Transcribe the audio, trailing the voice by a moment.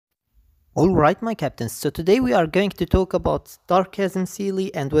Alright, my captains, so today we are going to talk about Starchasm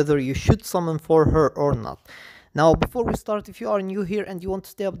Seele and whether you should summon for her or not. Now, before we start, if you are new here and you want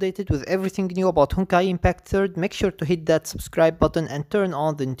to stay updated with everything new about Honkai Impact 3rd, make sure to hit that subscribe button and turn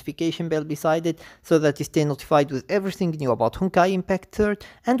on the notification bell beside it so that you stay notified with everything new about Honkai Impact 3rd.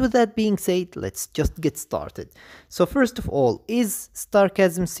 And with that being said, let's just get started. So first of all, is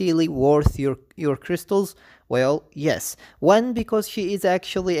Starchasm Seele worth your crystals? Well, yes. One, because she is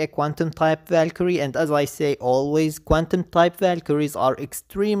actually a quantum type Valkyrie, and as I say always, quantum type Valkyries are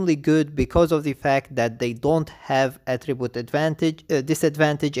extremely good because of the fact that they don't have attribute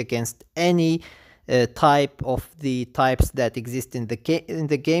disadvantage against any type of the types that exist in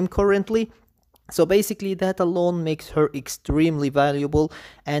the game currently. So basically that alone makes her extremely valuable,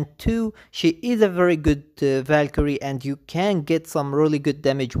 and two, she is a very good Valkyrie and you can get some really good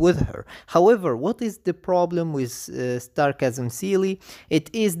damage with her. However, what is the problem with Starchasm Seele? It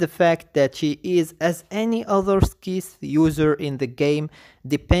is the fact that she is, as any other Skith user in the game,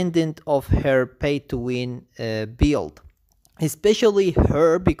 dependent of her pay to win build. Especially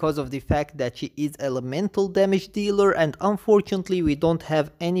her, because of the fact that she is elemental damage dealer, and unfortunately we don't have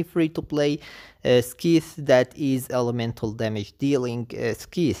any free to play Skith that is elemental damage dealing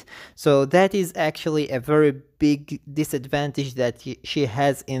Skith. So that is actually a very big disadvantage that she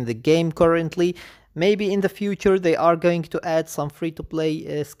has in the game currently. Maybe in the future they are going to add some free to play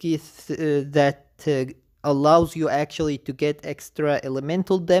Skith that allows you actually to get extra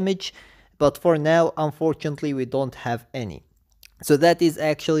elemental damage, but for now unfortunately we don't have any. So that is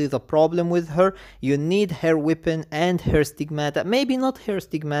actually the problem with her. You need her weapon and her stigmata. Maybe not her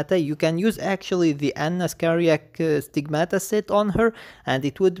stigmata, you can use actually the Anna Skariak stigmata set on her and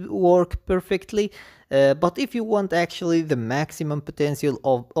it would work perfectly. But if you want actually the maximum potential,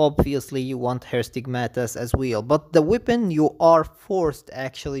 obviously you want her stigmatas as well. But the weapon, you are forced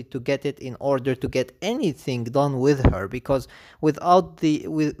actually to get it in order to get anything done with her, because without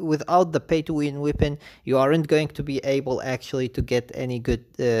the pay to win weapon, you aren't going to be able actually to get any good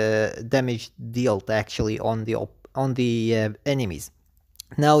damage dealt actually on the enemies.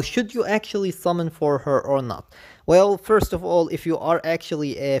 Now, should you actually summon for her or not? Well, first of all, if you are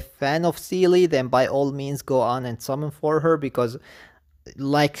actually a fan of Seele, then by all means go on and summon for her, because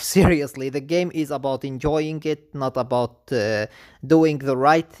like seriously, the game is about enjoying it, not about doing the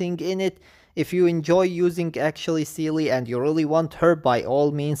right thing in it. If you enjoy using actually Seele and you really want her, by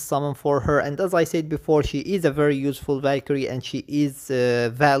all means summon for her. And as I said before, she is a very useful Valkyrie and she is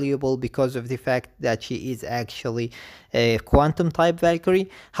valuable because of the fact that she is actually a quantum type Valkyrie.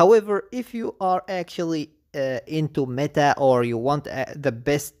 However, if you are actually into meta, or you want the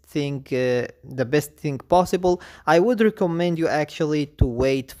best thing possible, I would recommend you actually to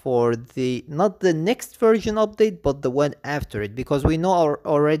wait for not the next version update but the one after it, because we know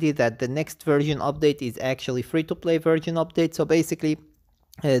already that the next version update is actually free to play version update. So basically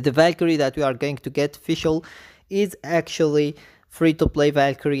the Valkyrie that we are going to get, Fischl, is actually free to play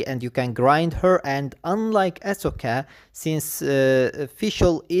Valkyrie and you can grind her. And unlike Ahsoka, since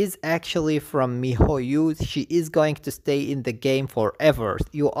Fischl is actually from MiHoYo, she is going to stay in the game forever.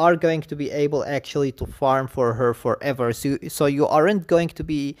 You are going to be able actually to farm for her forever, so you aren't going to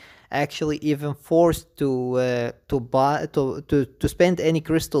be actually even forced to spend any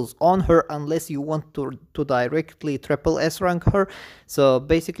crystals on her unless you want to directly triple S rank her. So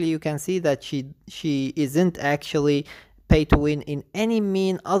basically you can see that she isn't actually pay to win in any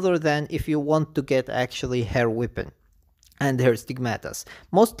mean other than if you want to get actually her weapon and her stigmatas.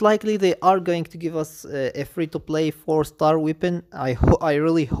 Most likely they are going to give us a free-to-play 4-star weapon. I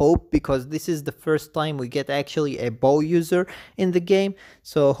really hope, because this is the first time we get actually a bow user in the game.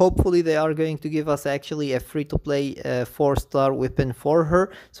 So hopefully they are going to give us actually a free-to-play 4-star weapon for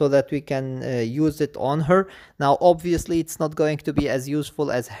her so that we can use it on her. Now obviously it's not going to be as useful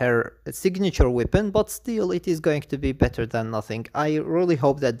as her signature weapon, but still it is going to be better than nothing. I really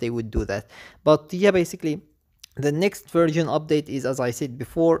hope that they would do that. But yeah, basically the next version update is, as I said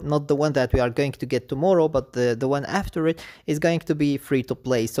before, not the one that we are going to get tomorrow, but the one after it is going to be free to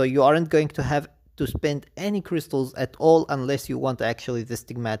play. So you aren't going to have to spend any crystals at all unless you want actually the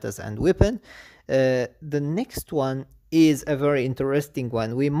stigmatas and weapon. The next one is a very interesting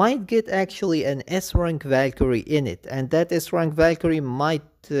one. We might get actually an S-rank Valkyrie in it, and that S-rank Valkyrie might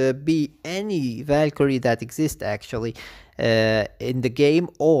be any Valkyrie that exists actually in the game,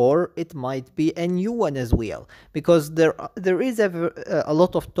 or it might be a new one as well, because there is a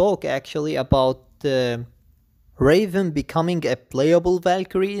lot of talk actually about Raven becoming a playable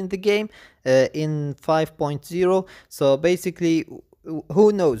Valkyrie in the game in 5.0. So basically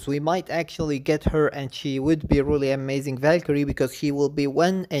who knows, we might actually get her, and she would be really amazing Valkyrie, because she will be,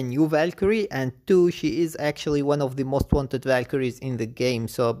 one, a new Valkyrie, and two, she is actually one of the most wanted Valkyries in the game.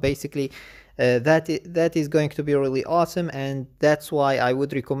 So basically, that is going to be really awesome, and that's why I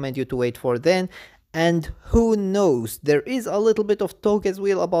would recommend you to wait for then. And who knows, there is a little bit of talk as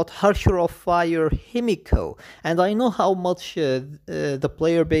well about Harsher of Fire Himiko, and I know how much the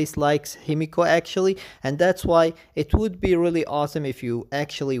player base likes Himiko actually, and that's why it would be really awesome if you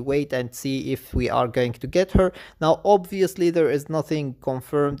actually wait and see if we are going to get her. Now obviously there is nothing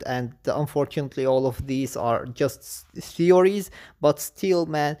confirmed, and unfortunately all of these are just theories, but still,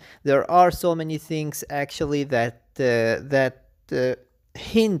 man, there are so many things actually that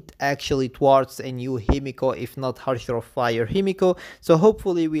hint actually towards a new Himiko, if not Harsher of Fire Himiko. So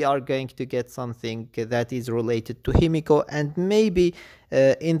hopefully we are going to get something that is related to Himiko, and maybe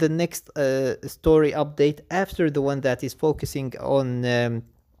in the next story update, after the one that is focusing on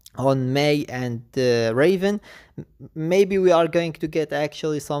May and Raven, maybe we are going to get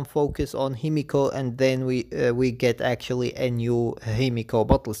actually some focus on Himiko, and then we get actually a new Himiko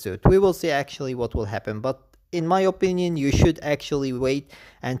battlesuit. We will see actually what will happen, but in my opinion, you should actually wait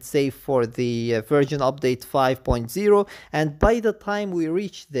and save for the version update 5.0, and by the time we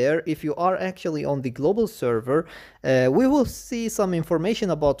reach there, if you are actually on the global server, we will see some information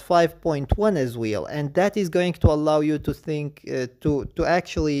about 5.1 as well, and that is going to allow you to think to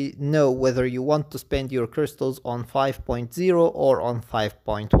actually know whether you want to spend your crystals on 5.0 or on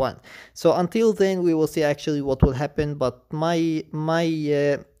 5.1. So until then, we will see actually what will happen, but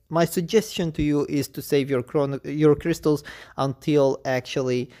my suggestion to you is to save your crystals until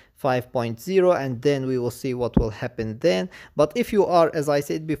actually 5.0, and then we will see what will happen then. But if you are, as I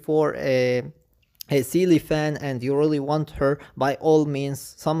said before, a Seele fan and you really want her, by all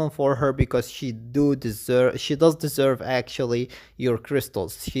means summon for her, because she does deserve actually your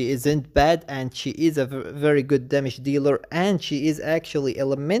crystals. She isn't bad, and she is a very good damage dealer, and she is actually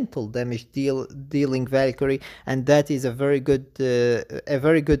elemental damage dealing Valkyrie, and that is a very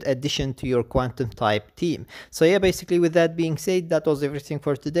good addition to your quantum type team. So yeah, basically with that being said, that was everything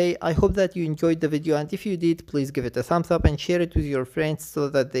for today. I hope that you enjoyed the video, and if you did, please give it a thumbs up and share it with your friends so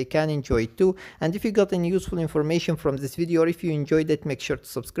that they can enjoy it too. And if you got any useful information from this video, or if you enjoyed it, make sure to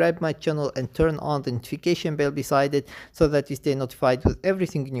subscribe my channel and turn on the notification bell beside it so that you stay notified with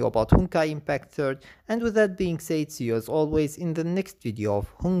everything new about Honkai Impact 3rd. And with that being said, see you as always in the next video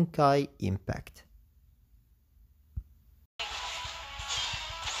of Honkai Impact.